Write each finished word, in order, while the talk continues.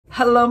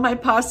Hello, my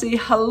posse.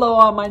 Hello,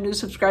 all my new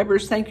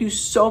subscribers. Thank you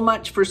so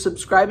much for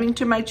subscribing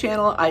to my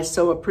channel. I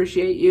so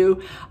appreciate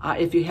you.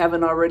 If you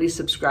haven't already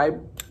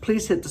subscribed,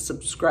 please hit the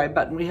subscribe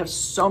button. We have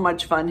so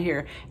much fun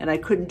here, and I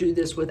couldn't do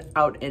this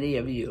without any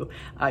of you.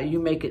 You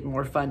make it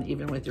more fun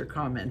even with your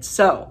comments.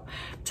 So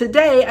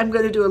today I'm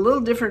going to do a little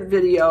different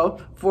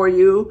video for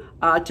you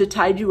to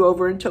tide you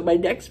over until my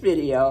next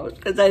video,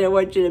 because I don't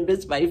want you to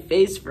miss my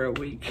face for a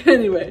week.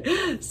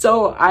 Anyway,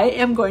 so I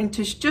am going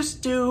to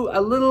just do a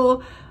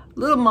little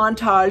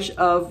montage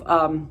of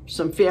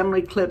some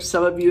family clips.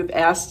 Some of you have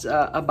asked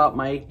about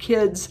my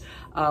kids,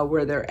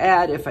 where they're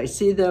at, if I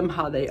see them,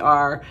 how they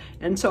are.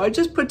 And so I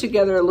just put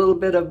together a little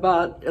bit of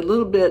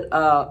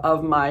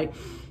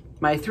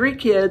my three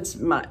kids,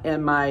 my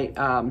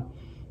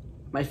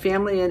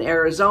family in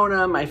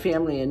Arizona, my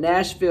family in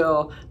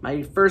Nashville,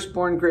 my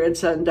firstborn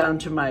grandson down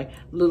to my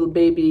little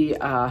baby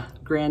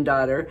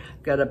granddaughter.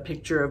 Got a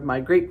picture of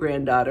my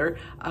great-granddaughter.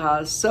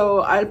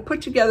 So I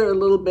put together a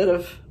little bit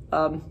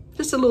of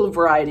just a little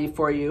variety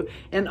for you.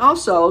 And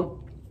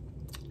also,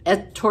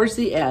 towards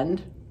the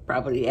end,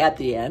 probably at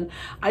the end,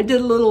 I did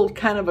a little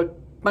kind of a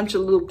bunch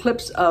of little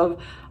clips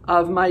of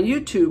my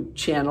YouTube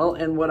channel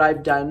and what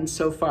I've done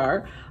so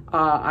far.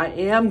 I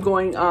am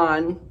going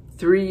on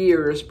 3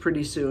 years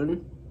pretty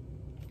soon.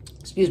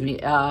 Excuse me,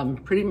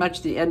 pretty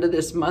much the end of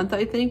this month,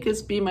 I think,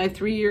 is be my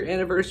 3-year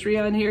anniversary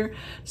on here.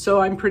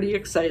 So I'm pretty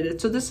excited.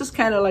 So this is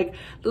kind of like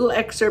little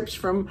excerpts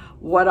from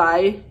what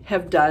I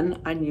have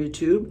done on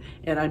YouTube.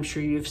 And I'm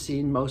sure you've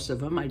seen most of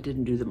them. I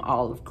didn't do them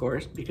all, of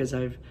course, because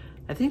I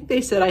think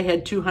they said I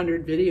had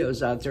 200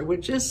 videos out there,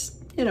 which is,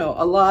 you know,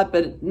 a lot,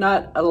 but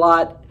not a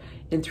lot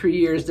in 3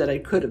 years that I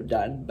could have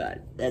done.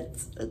 But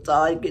that's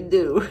all I can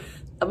do.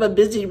 I'm a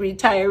busy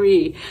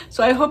retiree.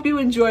 So I hope you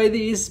enjoy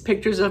these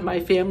pictures of my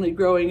family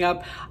growing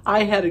up.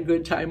 I had a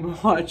good time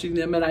watching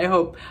them, and I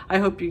hope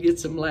you get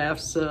some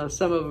laughs.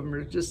 Some of them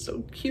are just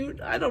so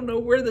cute. I don't know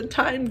where the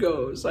time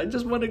goes. I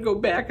just want to go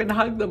back and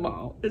hug them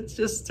all. It's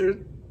just, they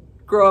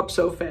grow up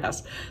so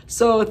fast.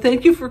 So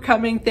thank you for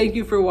coming. Thank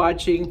you for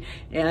watching.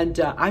 And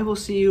I will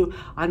see you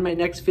on my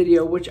next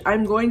video, which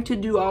I'm going to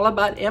do all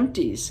about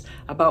empties,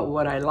 about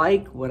what I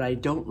like, what I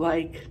don't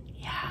like.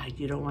 Yeah,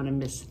 you don't want to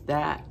miss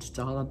that. It's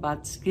all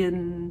about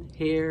skin,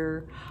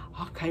 hair,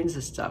 all kinds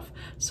of stuff.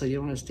 So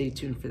you want to stay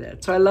tuned for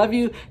that. So I love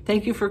you.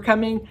 Thank you for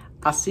coming.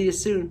 I'll see you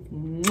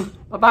soon.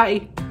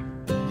 Bye-bye.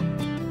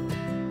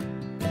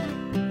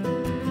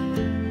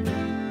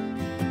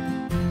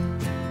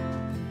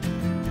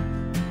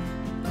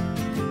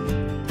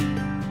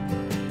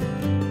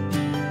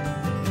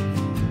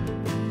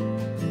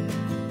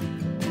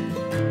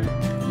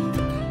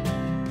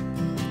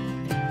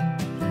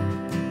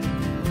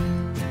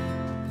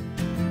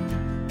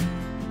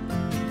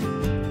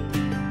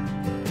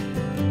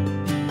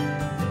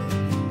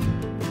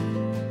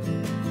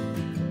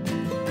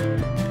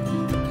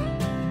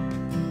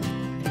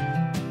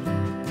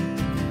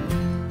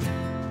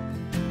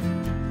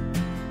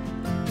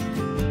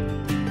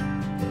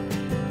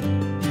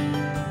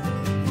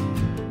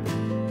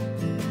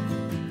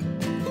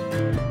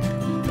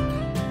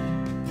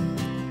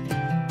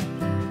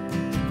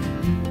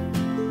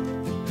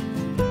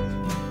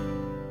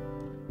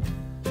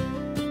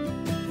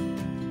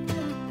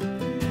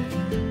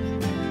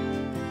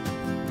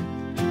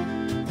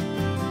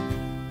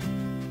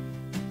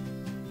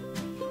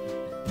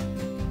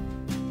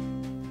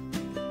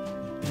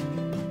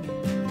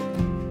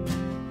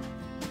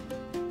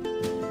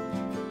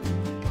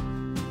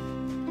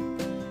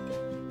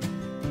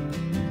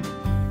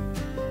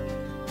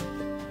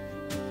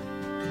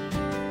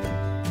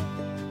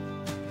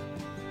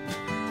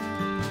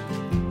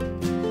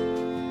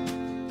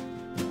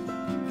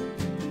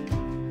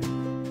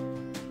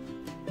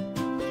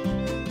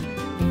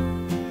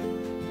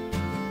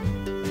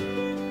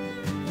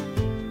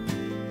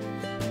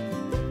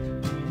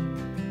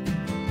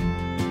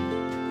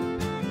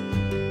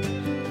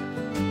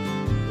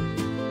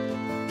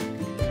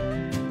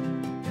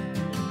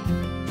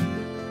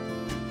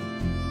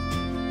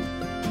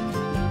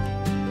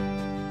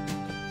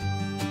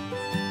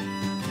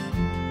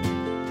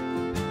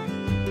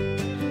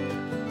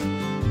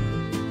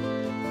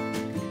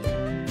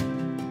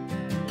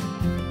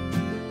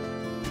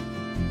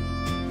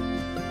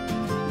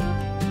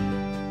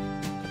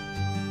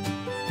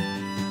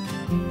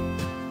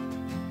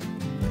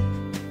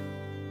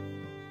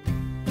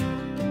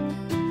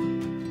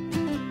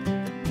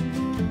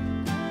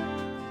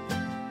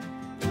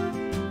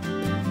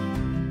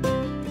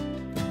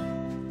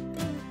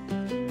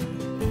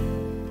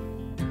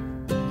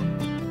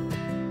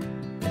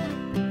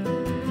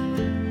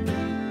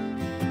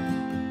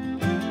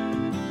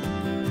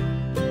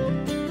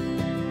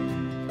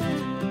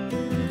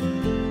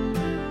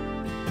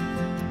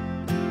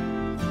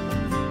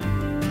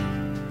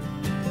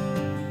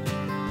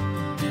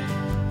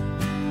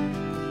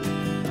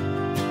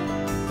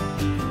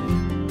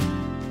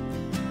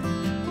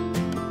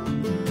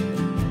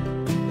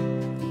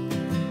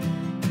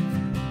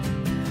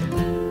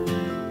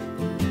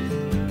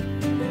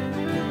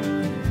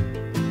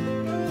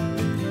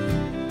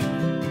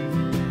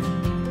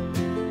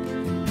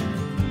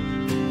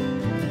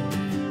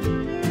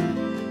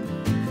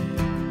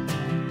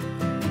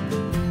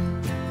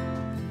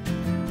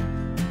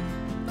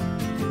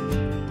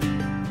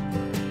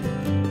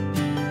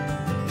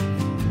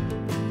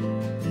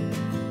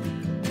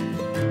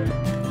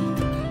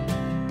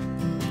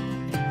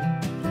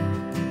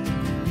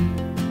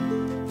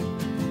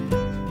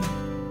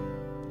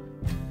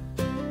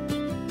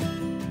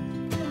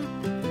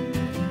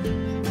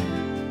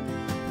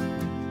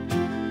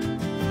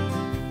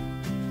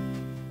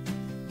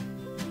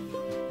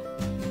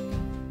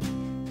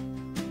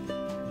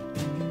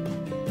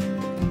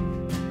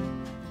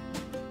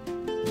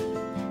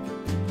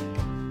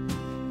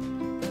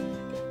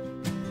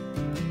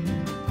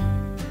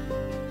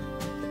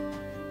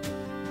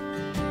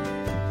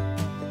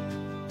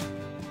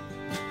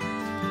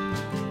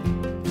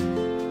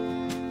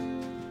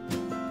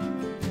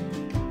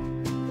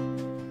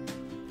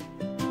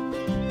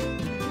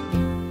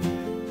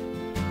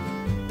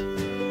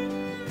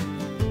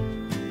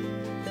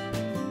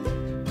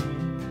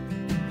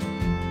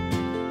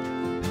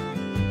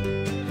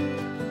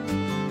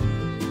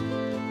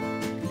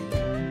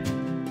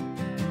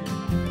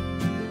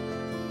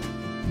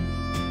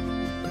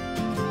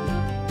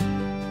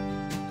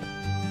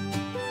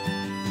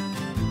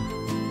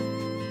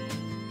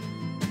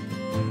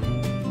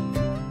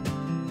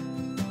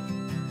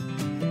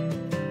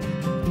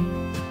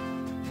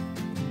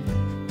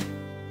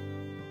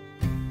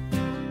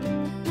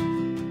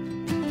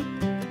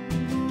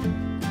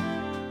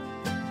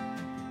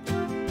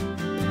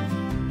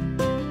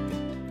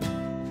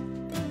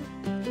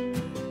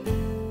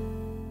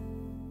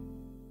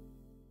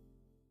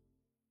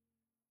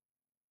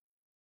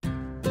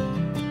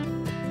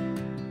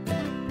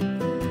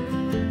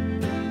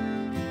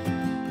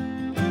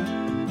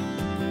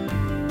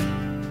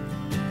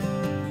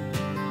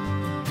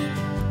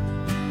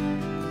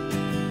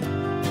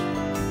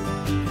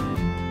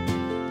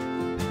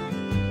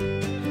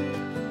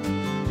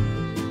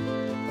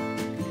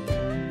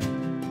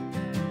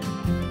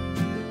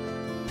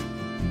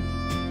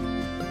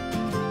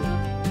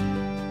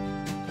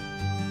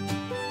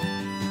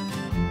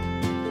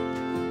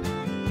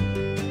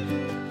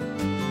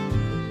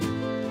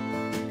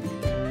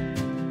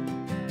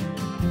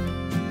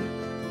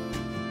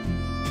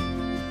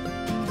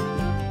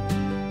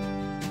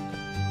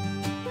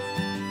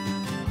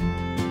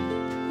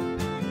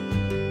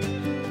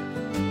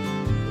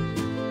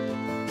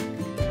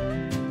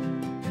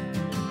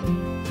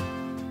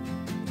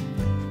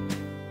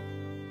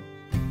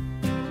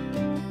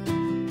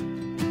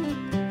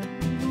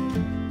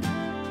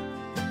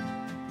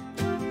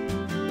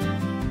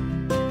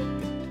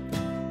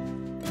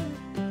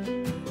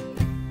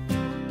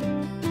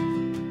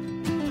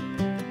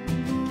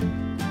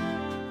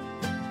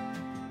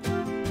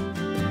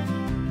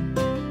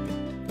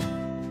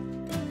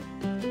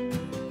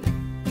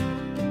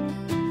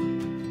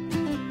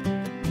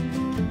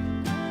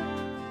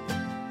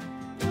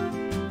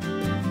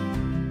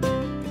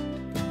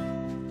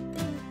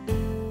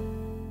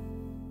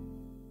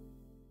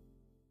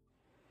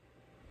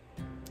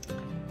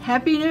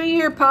 Happy New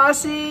Year,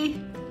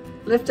 Posse.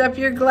 Lift up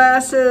your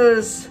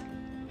glasses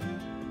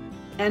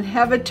and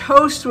have a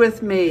toast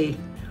with me.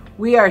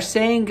 We are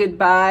saying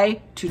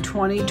goodbye to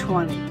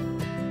 2020.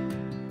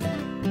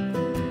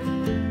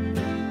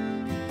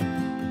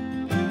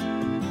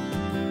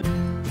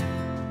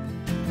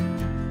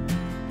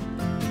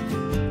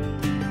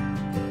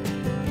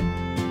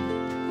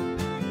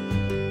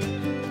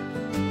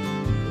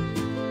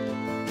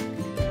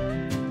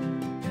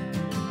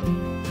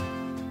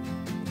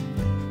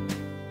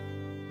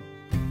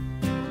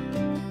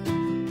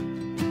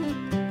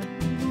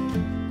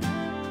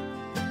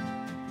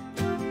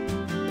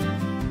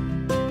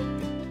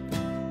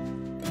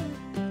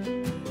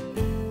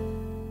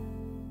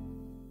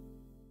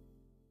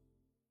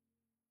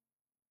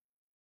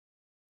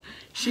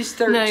 She's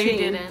 13. No, you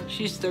didn't.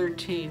 She's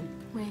 13.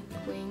 Wink,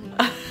 wink.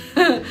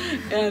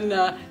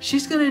 And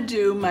she's gonna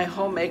do my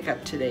whole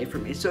makeup today for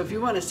me. So if you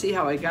want to see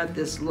how I got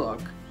this look,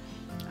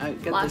 I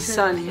got the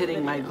sun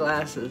hitting my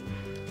glasses.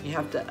 You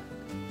have to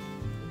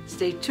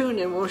stay tuned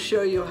and we'll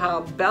show you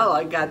how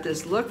Bella got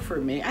this look for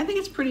me. I think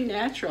it's pretty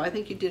natural. I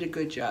think you did a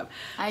good job.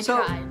 I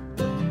tried.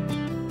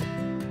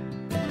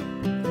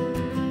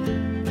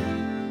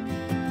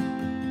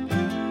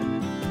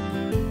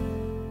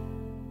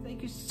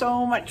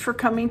 So much for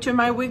coming to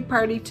my wig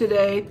party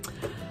today.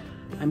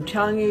 I'm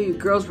telling you, you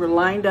girls were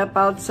lined up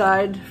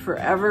outside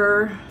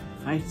forever.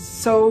 I'm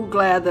so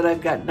glad that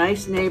I've got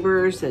nice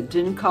neighbors that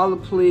didn't call the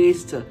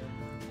police to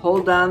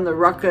hold down the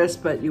ruckus,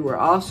 but you were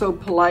also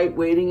polite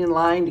waiting in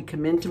line to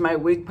come into my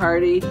wig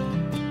party.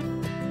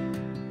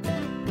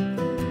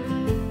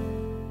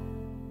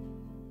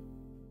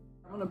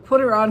 I'm gonna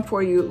put her on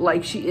for you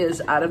like she is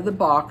out of the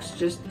box,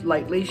 just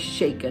lightly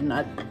shaken,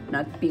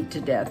 not beat to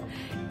death.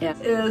 And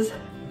this is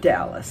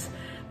Dallas.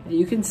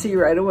 You can see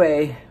right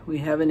away we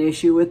have an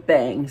issue with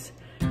bangs.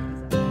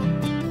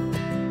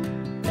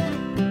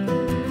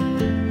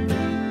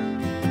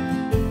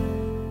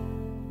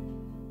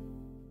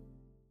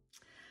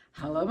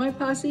 Hello my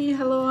posse,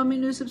 hello all my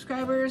new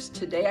subscribers.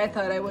 Today I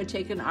thought I would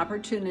take an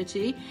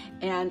opportunity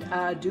and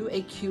do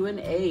a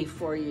Q&A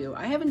for you.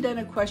 I haven't done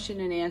a question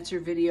and answer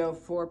video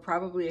for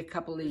probably a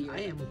couple of years. I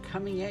am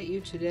coming at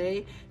you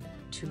today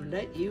to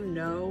let you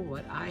know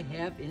what I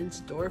have in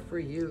store for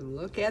you.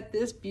 Look at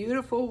this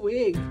beautiful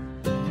wig.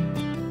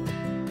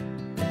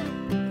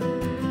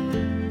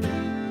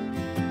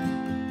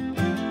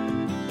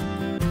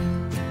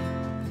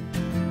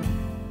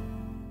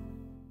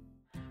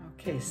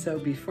 Okay, so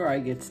before I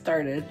get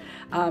started,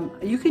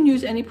 you can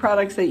use any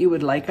products that you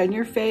would like on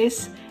your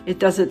face. It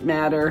doesn't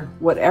matter.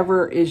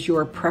 Whatever is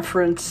your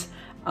preference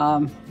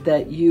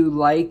that you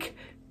like,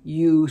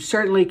 you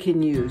certainly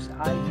can use.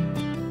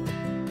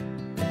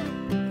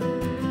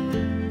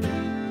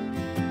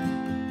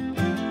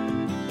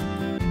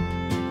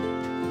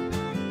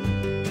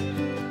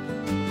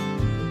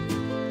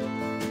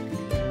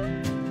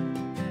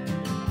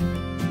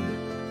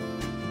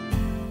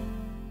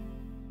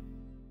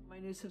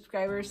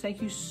 Subscribers,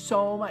 thank you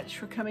so much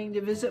for coming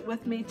to visit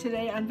with me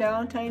today on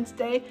Valentine's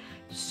Day.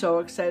 So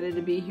excited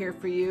to be here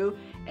for you.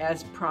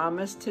 As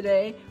promised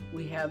today,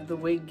 we have the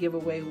wig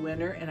giveaway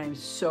winner and I'm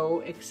so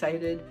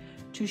excited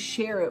to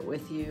share it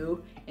with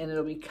you, and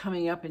it'll be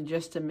coming up in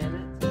just a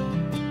minute.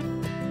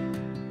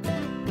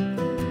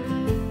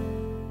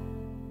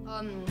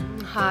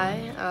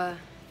 Hi,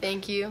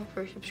 thank you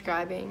for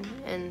subscribing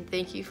and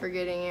thank you for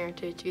getting here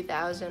to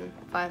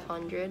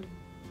 2,500.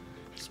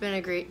 It's been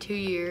a great 2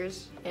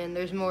 years, and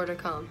there's more to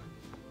come.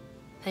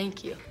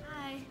 Thank you.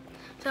 Hi.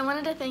 So I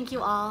wanted to thank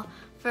you all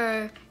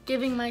for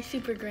giving my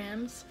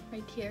supergrams,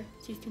 right here,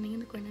 she's sitting in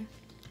the corner,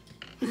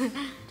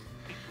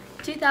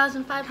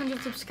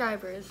 2,500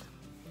 subscribers.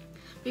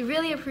 We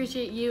really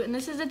appreciate you, and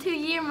this is a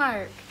 2-year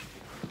mark.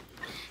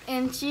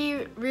 And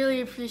she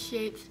really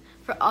appreciates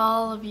for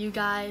all of you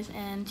guys,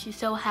 and she's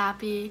so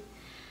happy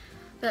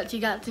that she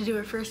got to do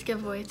her first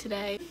giveaway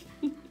today.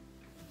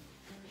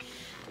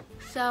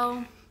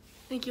 So,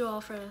 thank you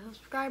all for the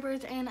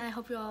subscribers, and I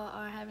hope you all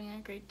are having a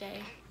great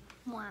day.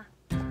 Mwah.